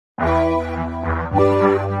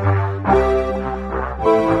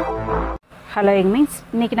Hello English.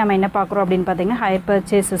 இன்னைக்கு நம்ம என்ன பார்க்குறோம் அப்படினு பாத்தீங்கன்னா ஹையர்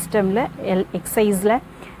பர்ச்சேஸ் சிஸ்டம்ல எக்ஸைஸ்ல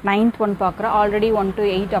 9th ஒன் பார்க்குறோம். ஆல்ரெடி 1 to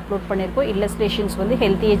 8 அப்லோட் பண்ணியிருக்கோம். இல்லஸ்ட்ரேஷன்ஸ் வந்து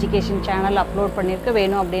ஹெல்த்தி எஜுகேஷன் சேனல் அப்லோட் பண்ணியிருக்க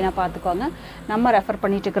வேணும் அப்படின்னா பார்த்துக்கோங்க. நம்ம ரெஃபர்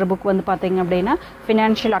பண்ணிட்டு இருக்கிற புக் வந்து பார்த்தீங்க அப்படின்னா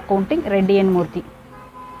financial accounting Reddy and Murthy.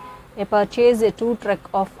 A purchase two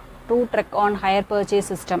truck on hire purchase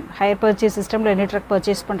system. Hire purchase system ரெண்டு ட்ரக்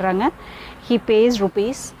பர்ச்சேஸ் பண்ணுறாங்க. He pays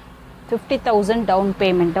rupees 50,000 down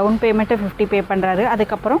payment. Down payment 50 பே பண்ணுறாரு.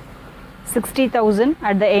 அதுக்கப்புறம் 60,000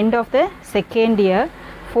 at the end of the second year,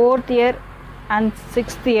 4th year and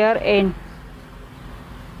 6th year end.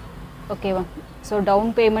 Okay va. So down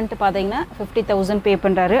payment பாத்தீங்கன்னா 50,000 பே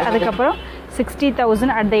பண்றாரு. அதுக்கப்புறம்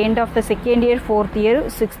 60,000 at the end of the second year, 4th year,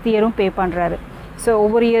 6th yearம் பே பண்றாரு. So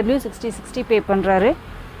over yearலயும் 60 பே பண்றாரு.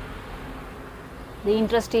 The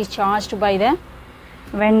interest is charged by the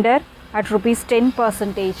vendor at rupees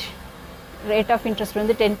 10%. Rate of interest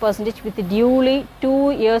வந்து 10% with duly 2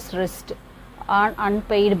 years rest on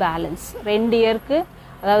unpaid balance. 2 இயருக்கு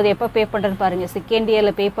அதாவது எப்போ பே பண்ணுறேன்னு பாருங்கள். Second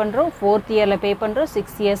இயரில் பே பண்ணுறோம், 4th இயரில் பே பண்ணுறோம்,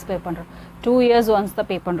 6 இயர்ஸ் பே பண்ணுறோம், 2 இயர்ஸ் ஒன்ஸ் தான்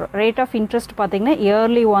பே பண்ணுறோம். ரேட் ஆஃப் இன்ட்ரெஸ்ட் பார்த்தீங்கன்னா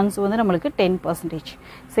இயர்லி ஒன்ஸ் வந்து நம்மளுக்கு 10%.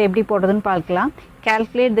 ஸோ எப்படி போடுறதுன்னு பார்க்கலாம்.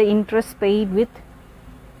 Calculate the interest paid with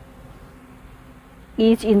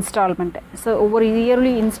each installment. So ஒவ்வொரு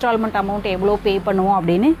இயர்லி இன்ஸ்டால்மெண்ட் அமௌண்ட் எவ்வளோ பே பண்ணுவோம்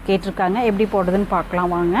அப்படின்னு கேட்டிருக்காங்க. எப்படி போடுறதுன்னு பார்க்கலாம்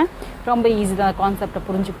வாங்க. ரொம்ப ஈஸி தான். கான்செப்டை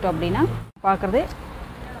புரிஞ்சுக்கிட்டோம் அப்படின்னா பார்க்குறது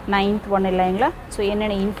 9th ஒன் இல்லைங்களா. ஸோ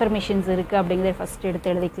என்னென்ன இன்ஃபர்மேஷன்ஸ் இருக்குது அப்படிங்கிறத ஃபஸ்ட்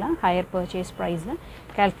எடுத்து எழுதிக்கலாம். ஹையர் பர்ச்சேஸ் ப்ரைஸில்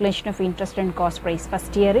calculation of interest and cost price.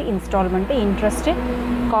 First year instalment, interest,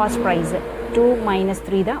 cost price 2 -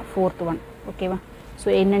 3 தான் 4th ஒன். ஓகேவா. ஸோ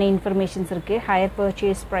என்னென்ன இன்ஃபர்மேஷன்ஸ் இருக்குது. ஹையர்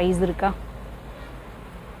பர்ச்சேஸ் ப்ரைஸ் இருக்கா?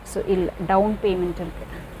 ஸோ இல்லை. டவுன் பேமெண்ட்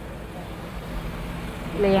இருக்குது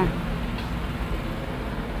இல்லையா.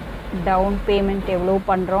 டவுன் பேமெண்ட் எவ்வளோ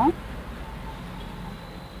பண்ணுறோம்?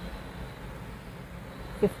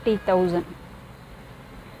 50,000.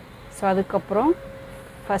 ஸோ அதுக்கப்புறம்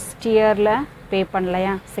ஃபஸ்ட் இயரில் பே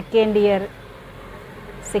பண்ணலையா. செகண்ட்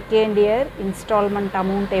இயர் இன்ஸ்டால்மெண்ட்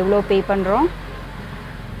அமௌண்ட் எவ்வளோ பே பண்ணுறோம்?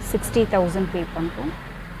 60,000 பே பண்ணுறோம்.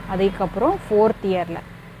 அதுக்கப்புறம் 4th இயரில்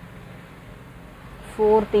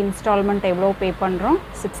 4th இன்ஸ்டால்மெண்ட் எவ்வளோ பே பண்ணுறோம்?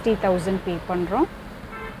 60,000 பே பண்ணுறோம்.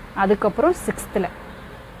 அதுக்கப்புறம் 6th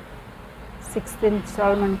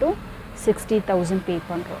இன்ஸ்டால்மெண்ட்டும் 60,000 பே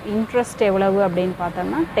பண்ணுறோம். இன்ட்ரெஸ்ட் எவ்வளவு அப்படின்னு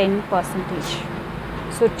பார்த்தோம்னா 10%.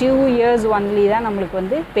 ஸோ 2 இயர்ஸ் ஒன்லி தான் நம்மளுக்கு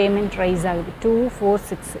வந்து பேமெண்ட் ரைஸ் ஆகுது. 2, 4,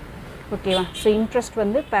 6. ஓகேவா. ஸோ இன்ட்ரெஸ்ட்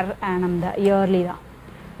வந்து பெர் ஆனம் தான், இயர்லி தான்.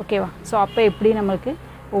 ஓகேவா. ஸோ அப்போ எப்படி நம்மளுக்கு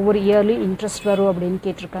ஒவ்வொரு இயர்லி இன்ட்ரெஸ்ட் வரும் அப்படின்னு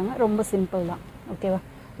கேட்டிருக்காங்க. ரொம்ப சிம்பிள் தான். ஓகேவா.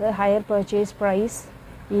 அதாவது higher purchase price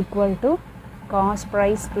equal to cost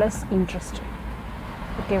price plus interest.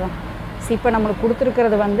 ஓகேவா. ஸோ இப்போ நம்மளுக்கு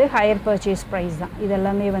கொடுத்துருக்கிறது வந்து ஹையர் பர்ச்சேஸ் ப்ரைஸ் தான்.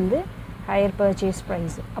 இதெல்லாமே வந்து ஹையர் பர்ச்சேஸ்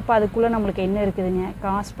ப்ரைஸ். அப்போ அதுக்குள்ளே நம்மளுக்கு என்ன இருக்குதுங்க?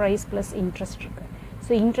 காஸ்ட் ப்ரைஸ் ப்ளஸ் இன்ட்ரெஸ்ட் இருக்குது.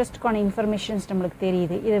 ஸோ இன்ட்ரெஸ்ட்டுக்கான இன்ஃபர்மேஷன்ஸ் நம்மளுக்கு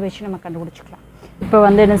தெரியுது. இதை வச்சு நம்ம கண்டுபிடிச்சிக்கலாம். இப்போ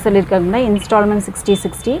வந்து என்ன சொல்லியிருக்காங்கன்னா இன்ஸ்டால்மெண்ட்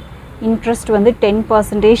 60 இன்ட்ரெஸ்ட் வந்து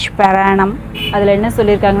 10% பெர் ஆனம். அதில் என்ன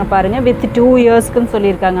சொல்லியிருக்காங்கன்னு பாருங்கள். வித் 2 இயர்ஸ்க்குன்னு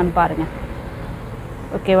சொல்லியிருக்காங்கன்னு பாருங்கள்.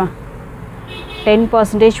 ஓகேவா.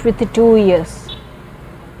 10% வித் 2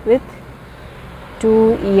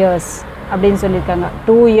 இயர்ஸ் அப்படின்னு சொல்லியிருக்காங்க.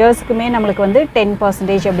 2 இயர்ஸ்க்குமே நம்மளுக்கு வந்து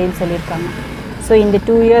 10% அப்படின்னு சொல்லியிருக்காங்க. ஸோ இந்த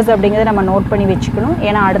 2 இயர்ஸ் அப்படிங்கிறத நம்ம நோட் பண்ணி வச்சுக்கணும்.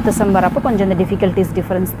 ஏன்னா அடுத்த சம் வரப்போ கொஞ்சம் இந்த டிஃபிகல்ட்டிஸ்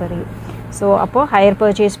தெரியும். ஸோ அப்போது ஹையர்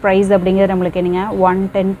பர்ச்சேஸ் ப்ரைஸ் அப்படிங்கிறது நம்மளுக்கு என்னங்க?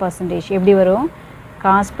 110%. எப்படி வரும்?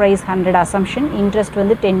 காஸ்ட் ப்ரைஸ் 100 அசம்ஷன், இன்ட்ரெஸ்ட்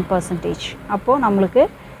வந்து 10%. அப்போது நம்மளுக்கு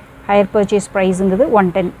ஹையர் பர்ச்சேஸ் ப்ரைஸுங்கிறது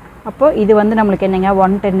 110. அப்போது இது வந்து நம்மளுக்கு என்னங்க?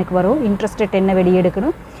 110க்கு வரும். இன்ட்ரெஸ்ட்டு 10 வெளியே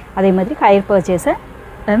எடுக்கணும். அதே மாதிரி ஹையர் பர்ச்சேஸை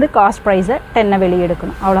வந்து காஸ்ட் ப்ரைஸை 10 வெளியே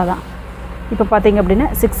எடுக்கணும். அவ்வளோதான். இப்போ பார்த்தீங்க அப்படின்னா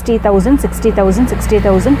 60,000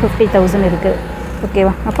 50,000 இருக்குது.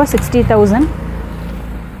 ஓகேவா. அப்போ 60,000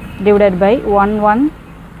 டிவைடட் பை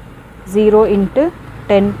 110 இன்ட்டு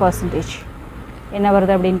 10% என்ன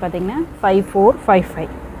வருது அப்படின்னு பார்த்தீங்கன்னா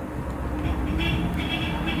 5455.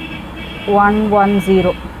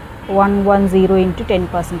 110 இன்ட்டு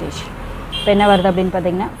 10%. இப்போ என்ன வருது அப்படின்னு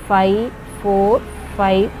பார்த்தீங்கன்னா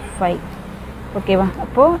 5455. ஓகேவா.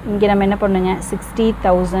 அப்போது இங்கே நம்ம என்ன பண்ணுங்க?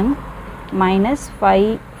 60,000 மைனஸ்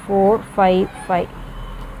 5455.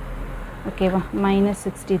 ஓகேவா. மைனஸ்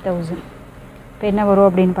 60,000. இப்போ என்ன வரும்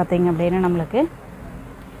அப்படின்னு பார்த்தீங்க அப்படின்னா நம்மளுக்கு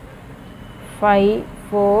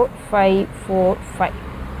 54545.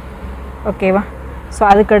 ஓகேவா. ஸோ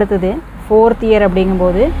அதுக்கு அடுத்தது 4th இயர்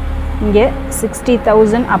அப்படிங்கும்போது இங்கே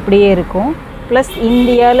 60,000 அப்படியே இருக்கும். ப்ளஸ்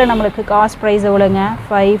இந்தியாவில் நம்மளுக்கு காஸ்ட் ப்ரைஸ் எவ்வளோங்க?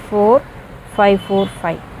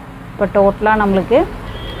 54545. இப்போ டோட்டலாக நம்மளுக்கு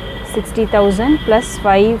 60,000 ப்ளஸ்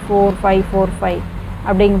 54545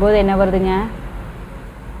 அப்படிங்கும்போது என்ன வருதுங்க?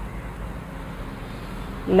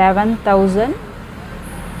 11,000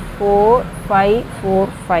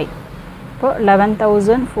 11,4545. இப்போ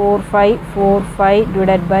 11,4545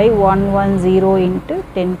 divided by 110 into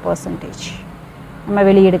 10%. நம்ம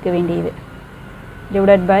வெளியே எடுக்க வேண்டியது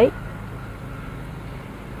divided by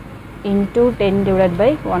into 10 divided by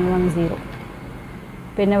 110.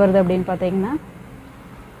 இப்போ என்ன வருது அப்படின்னு பார்த்தீங்கன்னா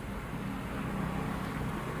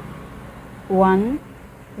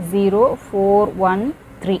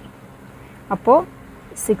 10413. அப்போது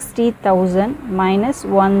 60,000 minus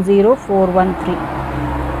 10413.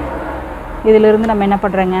 இதிலிருந்து நம்ம என்ன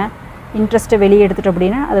பண்ணுறோங்க, இன்ட்ரெஸ்ட்டை வெளியே எடுத்துட்டோம்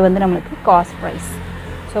அப்படின்னா அது வந்து நம்மளுக்கு காஸ்ட் ப்ரைஸ்.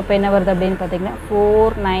 ஸோ இப்போ என்ன வருது அப்படின்னு பார்த்தீங்கன்னா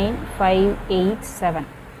 49587.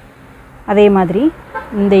 அதே மாதிரி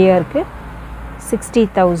இந்த இயருக்கு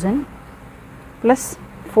 60,000 plus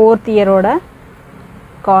fourth இயரோட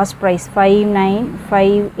cost price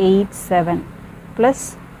 59587 plus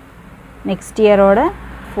next இயரோட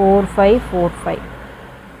 4545.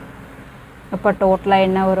 அப்போ டோட்டலாக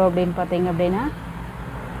என்ன வரும் அப்படின்னு பார்த்தீங்க அப்படின்னா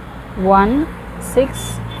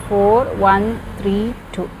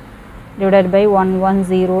 164,132 divided by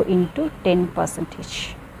 110 into 10%.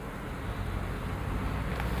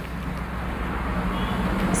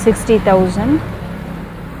 60,000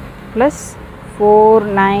 plus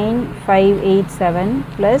 49587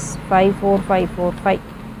 plus 54545.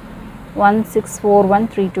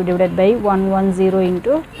 164,132 divided by 110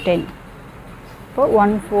 into 10. So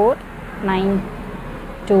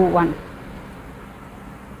 14921.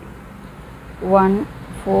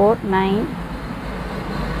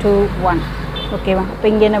 14921. Okay va. இப்போ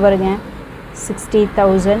இங்கே என்ன வருங்க,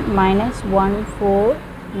 60,000 minus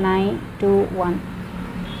 14921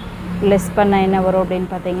 லெஸ் பண்ண என்ன வரும் அப்படின்னு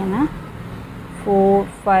பார்த்தீங்கன்னா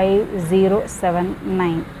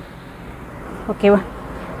 45079. ஓகேவா.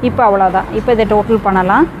 இப்போ அவ்வளோதான். இப்போ இதை டோட்டல்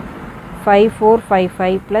பண்ணலாம்.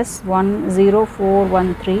 5455 ப்ளஸ்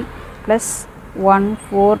 10413 ப்ளஸ்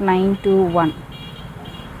 14921.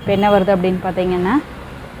 இப்போ என்ன வருது அப்படின்னு பார்த்தீங்கன்னா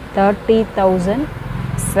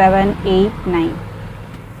 30,789.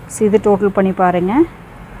 இது டோட்டல் பண்ணி பாருங்கள்.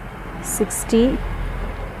 60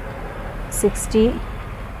 60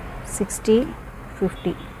 60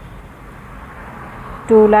 50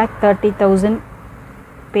 2,30,000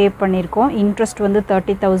 பே பண்ணியிருக்கோம். இன்ட்ரெஸ்ட் வந்து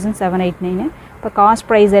 30,789. இப்போ காஸ்ட்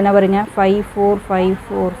ப்ரைஸ் என்ன வருங்க,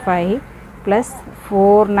 54545 ப்ளஸ்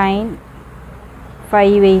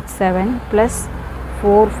 49587 ப்ளஸ்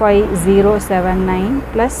 45079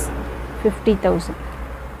 ப்ளஸ் 50,000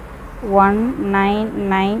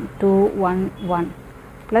 199,211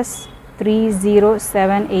 ப்ளஸ்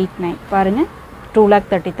 30789. பாருங்கள்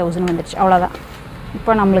 2,30,000 வந்துடுச்சு. அவ்வளோதான்.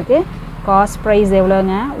 இப்போ நம்மளுக்கு காஸ்ட் ப்ரைஸ்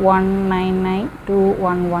எவ்வளோங்க,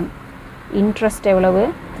 199,211. இன்ட்ரெஸ்ட் எவ்வளவு,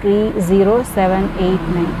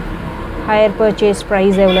 30789. ஹையர் பர்ச்சேஸ்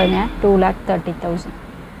ப்ரைஸ் எவ்வளோங்க, 2,30,000.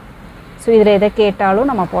 ஸோ இதில் எதை கேட்டாலும்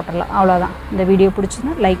நம்ம போட்டுடலாம். அவ்வளோதான். இந்த வீடியோ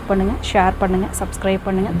பிடிச்சிருந்தா லைக் பண்ணுங்கள், ஷேர் பண்ணுங்கள், சப்ஸ்கிரைப்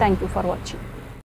பண்ணுங்கள். தேங்க்யூ ஃபார் வாட்சிங்.